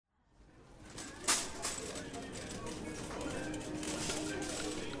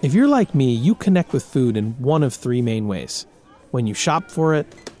If you're like me, you connect with food in one of three main ways: when you shop for it,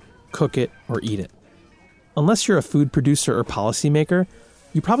 cook it, or eat it. Unless you're a food producer or policymaker,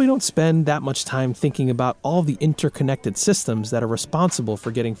 you probably don't spend that much time thinking about all the interconnected systems that are responsible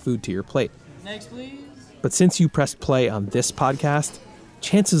for getting food to your plate. Next, please. But since you pressed play on this podcast,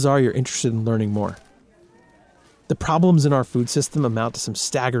 chances are you're interested in learning more. The problems in our food system amount to some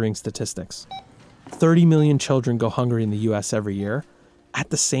staggering statistics. 30 million children go hungry in the U.S. every year. At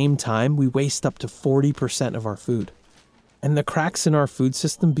the same time, we waste up to 40% of our food. And the cracks in our food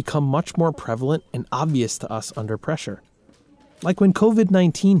system become much more prevalent and obvious to us under pressure. Like when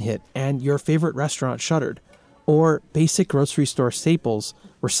COVID-19 hit and your favorite restaurant shuttered, or basic grocery store staples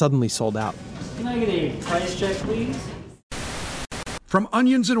were suddenly sold out. Can I get a price check, please? From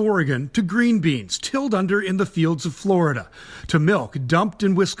onions in Oregon to green beans tilled under in the fields of Florida to milk dumped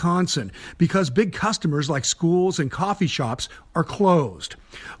in Wisconsin because big customers like schools and coffee shops are closed.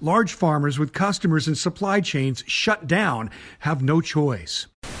 Large farmers with customers and supply chains shut down have no choice.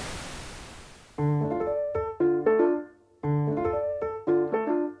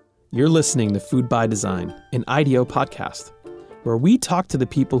 You're listening to Food by Design, an IDEO podcast, where we talk to the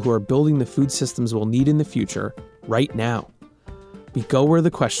people who are building the food systems we'll need in the future right now. We go where the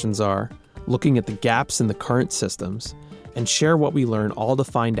questions are, looking at the gaps in the current systems, and share what we learn, all to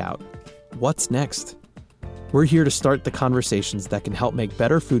find out what's next. We're here to start the conversations that can help make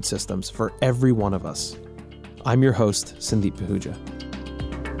better food systems for every one of us. I'm your host, Sandeep Pahuja.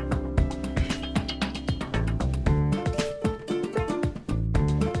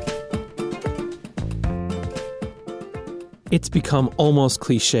 It's become almost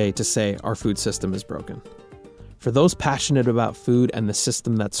cliche to say our food system is broken. For those passionate about food and the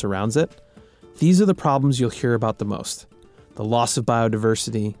system that surrounds it, these are the problems you'll hear about the most. The loss of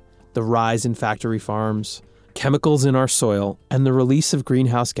biodiversity, the rise in factory farms, chemicals in our soil, and the release of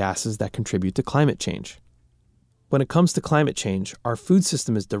greenhouse gases that contribute to climate change. When it comes to climate change, our food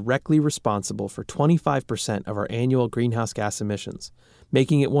system is directly responsible for 25% of our annual greenhouse gas emissions,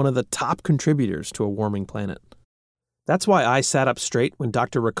 making it one of the top contributors to a warming planet. That's why I sat up straight when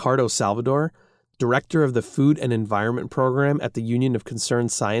Dr. Ricardo Salvador, director of the Food and Environment Program at the Union of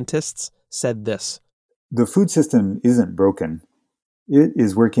Concerned Scientists, said this. The food system isn't broken. It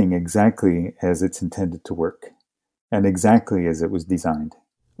is working exactly as it's intended to work, and exactly as it was designed.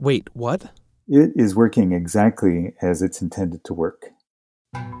 Wait, what? It is working exactly as it's intended to work.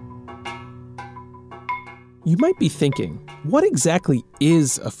 You might be thinking, what exactly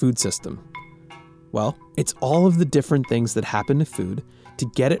is a food system? Well, it's all of the different things that happen to food to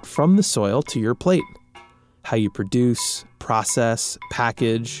get it from the soil to your plate. How you produce, process,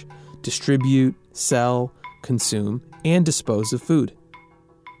 package, distribute, sell, consume, and dispose of food.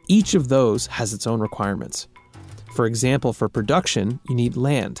 Each of those has its own requirements. For example, for production, you need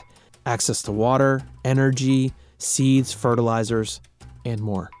land, access to water, energy, seeds, fertilizers, and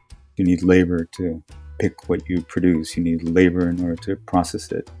more. You need labor to pick what you produce. You need labor in order to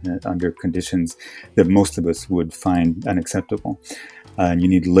process it under conditions that most of us would find unacceptable. And you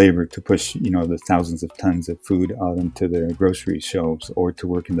need labor to push, the thousands of tons of food out into the grocery shelves or to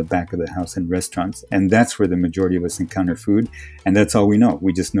work in the back of the house in restaurants. And that's where the majority of us encounter food. And that's all we know.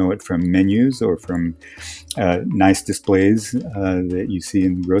 We just know it from menus or from nice displays that you see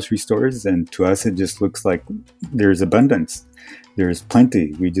in grocery stores. And to us, it just looks like there's abundance. There's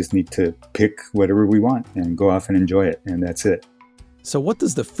plenty. We just need to pick whatever we want and go off and enjoy it. And that's it. So what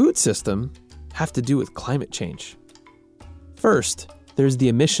does the food system have to do with climate change? First, there's the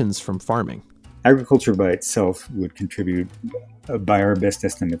emissions from farming. Agriculture by itself would contribute, by our best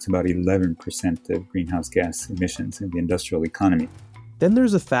estimates, about 11% of greenhouse gas emissions in the industrial economy. Then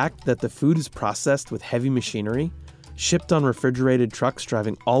there's the fact that the food is processed with heavy machinery, shipped on refrigerated trucks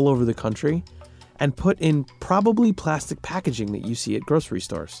driving all over the country, and put in probably plastic packaging that you see at grocery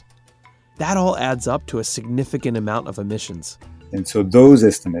stores. That all adds up to a significant amount of emissions. And so those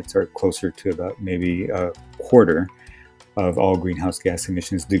estimates are closer to about maybe a quarter of all greenhouse gas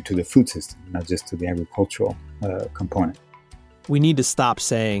emissions due to the food system, not just to the agricultural component. We need to stop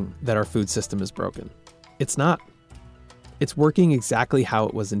saying that our food system is broken. It's not. It's working exactly how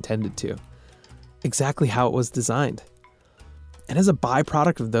it was intended to, exactly how it was designed. And as a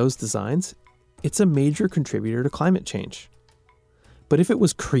byproduct of those designs, it's a major contributor to climate change. But if it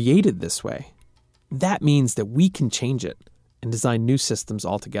was created this way, that means that we can change it and design new systems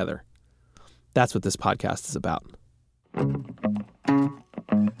altogether. That's what this podcast is about.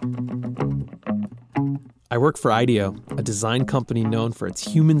 I work for IDEO, a design company known for its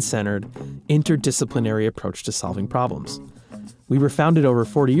human-centered, interdisciplinary approach to solving problems. We were founded over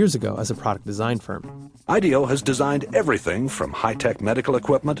 40 years ago as a product design firm. IDEO has designed everything from high-tech medical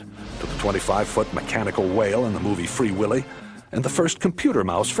equipment to the 25-foot mechanical whale in the movie Free Willy and the first computer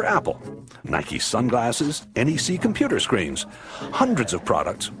mouse for Apple, Nike sunglasses, NEC computer screens, hundreds of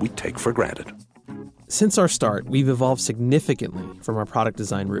products we take for granted. Since our start, we've evolved significantly from our product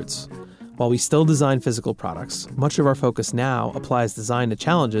design roots. While we still design physical products, much of our focus now applies design to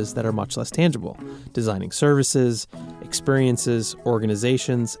challenges that are much less tangible, designing services, experiences,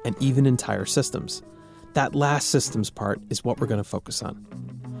 organizations, and even entire systems. That last systems part is what we're going to focus on.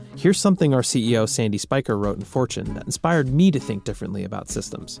 Here's something our CEO, Sandy Spiker, wrote in Fortune that inspired me to think differently about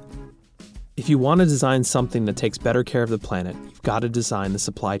systems. If you want to design something that takes better care of the planet, you've got to design the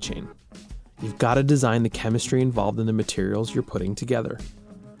supply chain. You've got to design the chemistry involved in the materials you're putting together.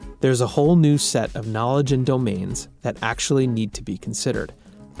 There's a whole new set of knowledge and domains that actually need to be considered,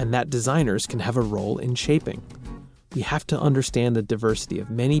 and that designers can have a role in shaping. We have to understand the diversity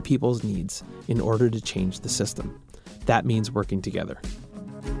of many people's needs in order to change the system. That means working together.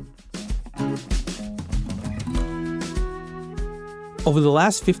 Over the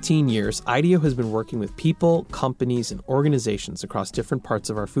last 15 years, IDEO has been working with people, companies, and organizations across different parts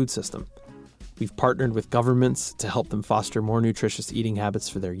of our food system. We've partnered with governments to help them foster more nutritious eating habits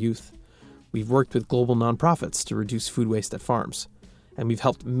for their youth. We've worked with global nonprofits to reduce food waste at farms. And we've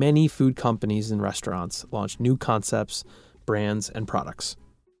helped many food companies and restaurants launch new concepts, brands, and products.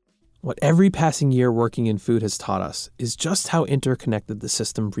 What every passing year working in food has taught us is just how interconnected the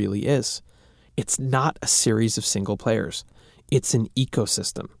system really is. It's not a series of single players. It's an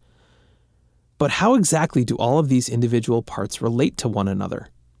ecosystem. But how exactly do all of these individual parts relate to one another?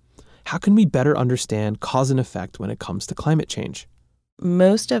 How can we better understand cause and effect when it comes to climate change?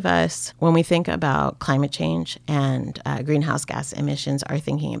 Most of us, when we think about climate change and greenhouse gas emissions, are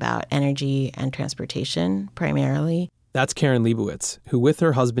thinking about energy and transportation primarily. That's Karen Leibowitz, who with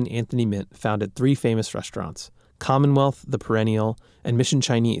her husband Anthony Mint founded 3 famous restaurants, Commonwealth, The Perennial, and Mission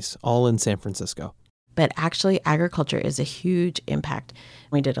Chinese, all in San Francisco. But actually, agriculture is a huge impact.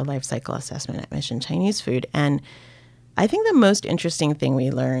 We did a life cycle assessment at Mission Chinese Food, and I think the most interesting thing we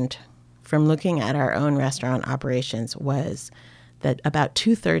learned from looking at our own restaurant operations was that about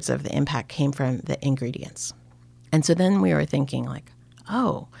 2/3 of the impact came from the ingredients. And so then we were thinking like,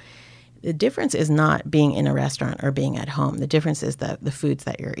 oh, the difference is not being in a restaurant or being at home. The difference is the foods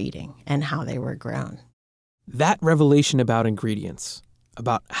that you're eating and how they were grown. That revelation about ingredients,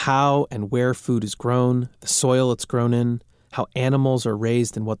 about how and where food is grown, the soil it's grown in, how animals are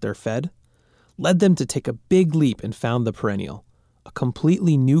raised and what they're fed, led them to take a big leap and found The Perennial, a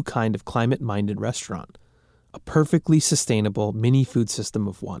completely new kind of climate-minded restaurant. A perfectly sustainable mini food system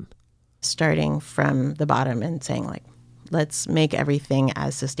of one. Starting from the bottom and saying, like, let's make everything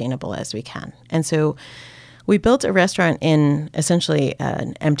as sustainable as we can. And so we built a restaurant in essentially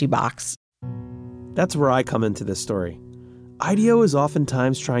an empty box. That's where I come into this story. IDEO is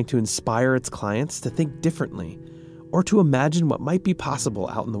oftentimes trying to inspire its clients to think differently or to imagine what might be possible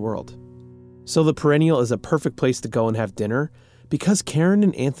out in the world. So The Perennial is a perfect place to go and have dinner because Karen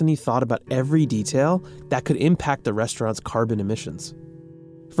and Anthony thought about every detail that could impact the restaurant's carbon emissions.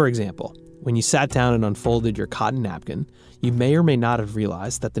 For example, when you sat down and unfolded your cotton napkin, you may or may not have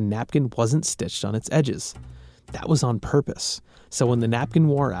realized that the napkin wasn't stitched on its edges. That was on purpose, so when the napkin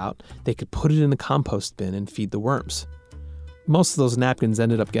wore out, they could put it in the compost bin and feed the worms. Most of those napkins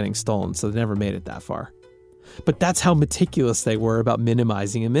ended up getting stolen, so they never made it that far. But that's how meticulous they were about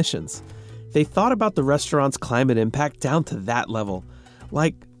minimizing emissions. They thought about the restaurant's climate impact down to that level.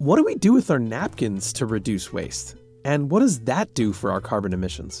 Like, what do we do with our napkins to reduce waste? And what does that do for our carbon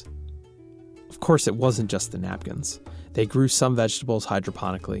emissions? Of course, it wasn't just the napkins. They grew some vegetables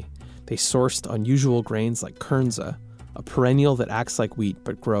hydroponically. They sourced unusual grains like kernza, a perennial that acts like wheat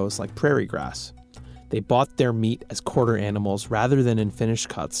but grows like prairie grass. They bought their meat as quarter animals rather than in finished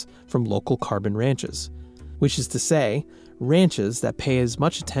cuts from local carbon ranches, which is to say, ranches that pay as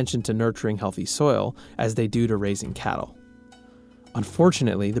much attention to nurturing healthy soil as they do to raising cattle.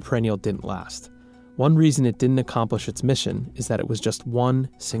 Unfortunately, the Perennial didn't last. One reason it didn't accomplish its mission is that it was just one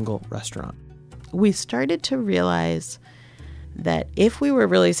single restaurant. We started to realize that if we were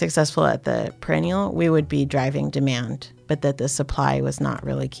really successful at the Perennial, we would be driving demand, but that the supply was not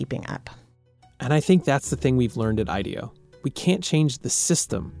really keeping up. And I think that's the thing we've learned at IDEO. We can't change the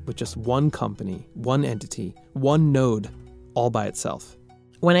system with just one company, one entity, one node, all by itself.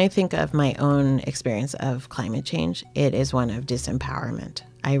 When I think of my own experience of climate change, it is one of disempowerment.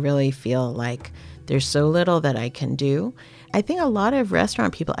 I really feel like there's so little that I can do. I think a lot of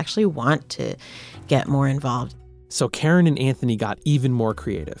restaurant people actually want to get more involved. So Karen and Anthony got even more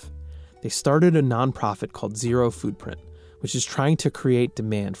creative. They started a nonprofit called Zero Foodprint, which is trying to create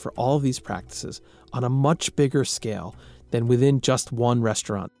demand for all of these practices on a much bigger scale than within just one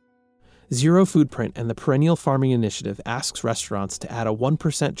restaurant. Zero Foodprint and the Perennial Farming Initiative asks restaurants to add a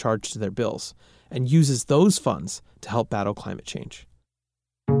 1% charge to their bills and uses those funds to help battle climate change.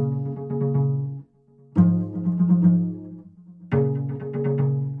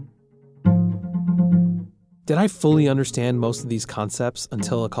 Did I fully understand most of these concepts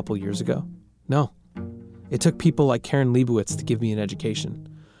until a couple years ago? No. It took people like Karen Leibowitz to give me an education.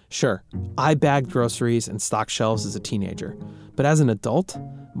 Sure, I bagged groceries and stocked shelves as a teenager, but as an adult,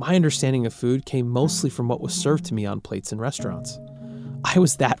 my understanding of food came mostly from what was served to me on plates in restaurants. I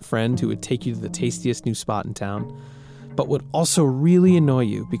was that friend who would take you to the tastiest new spot in town, but would also really annoy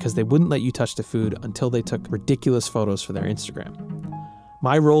you because they wouldn't let you touch the food until they took ridiculous photos for their Instagram.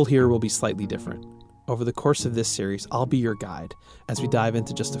 My role here will be slightly different. Over the course of this series, I'll be your guide as we dive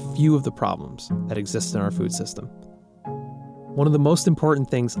into just a few of the problems that exist in our food system. One of the most important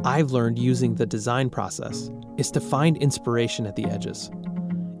things I've learned using the design process is to find inspiration at the edges.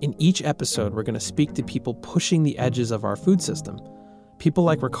 In each episode, we're going to speak to people pushing the edges of our food system, people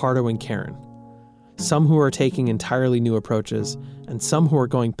like Ricardo and Karen, some who are taking entirely new approaches, and some who are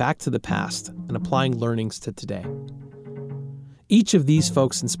going back to the past and applying learnings to today. Each of these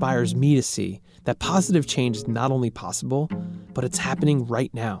folks inspires me to see that positive change is not only possible, but it's happening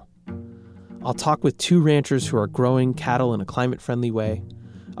right now. I'll talk with two ranchers who are growing cattle in a climate-friendly way,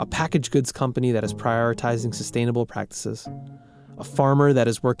 a packaged goods company that is prioritizing sustainable practices, a farmer that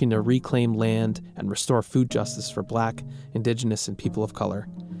is working to reclaim land and restore food justice for Black, Indigenous, and people of color,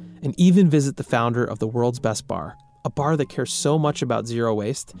 and even visit the founder of the world's best bar, a bar that cares so much about zero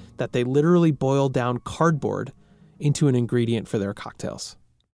waste that they literally boil down cardboard into an ingredient for their cocktails.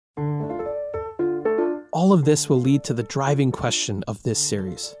 All of this will lead to the driving question of this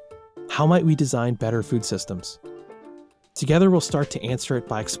series. How might we design better food systems? Together we'll start to answer it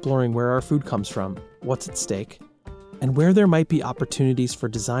by exploring where our food comes from, what's at stake, and where there might be opportunities for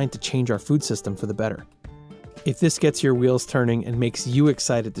design to change our food system for the better. If this gets your wheels turning and makes you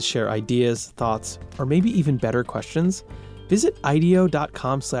excited to share ideas, thoughts, or maybe even better questions, visit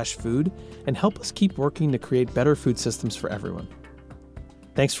ideo.com/food and help us keep working to create better food systems for everyone.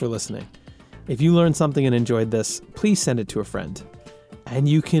 Thanks for listening. If you learned something and enjoyed this, please send it to a friend. And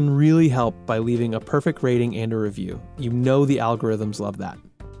you can really help by leaving a perfect rating and a review. You know the algorithms love that.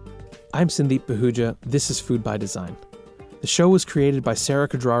 I'm Sandeep Bahuja. This is Food by Design. The show was created by Sarah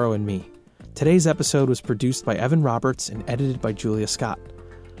Quadraro and me. Today's episode was produced by Evan Roberts and edited by Julia Scott.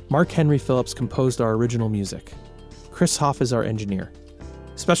 Mark Henry Phillips composed our original music. Chris Hoff is our engineer.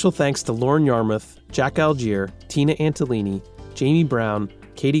 Special thanks to Lauren Yarmouth, Jack Algier, Tina Antolini, Jamie Brown,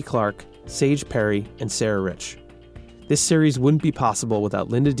 Katie Clark, Sage Perry, and Sarah Rich. This series wouldn't be possible without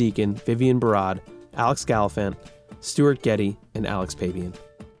Linda Deacon, Vivian Barad, Alex Gallifant, Stuart Getty, and Alex Pabian.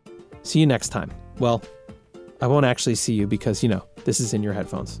 See you next time. Well, I won't actually see you because, this is in your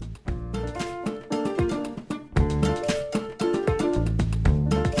headphones.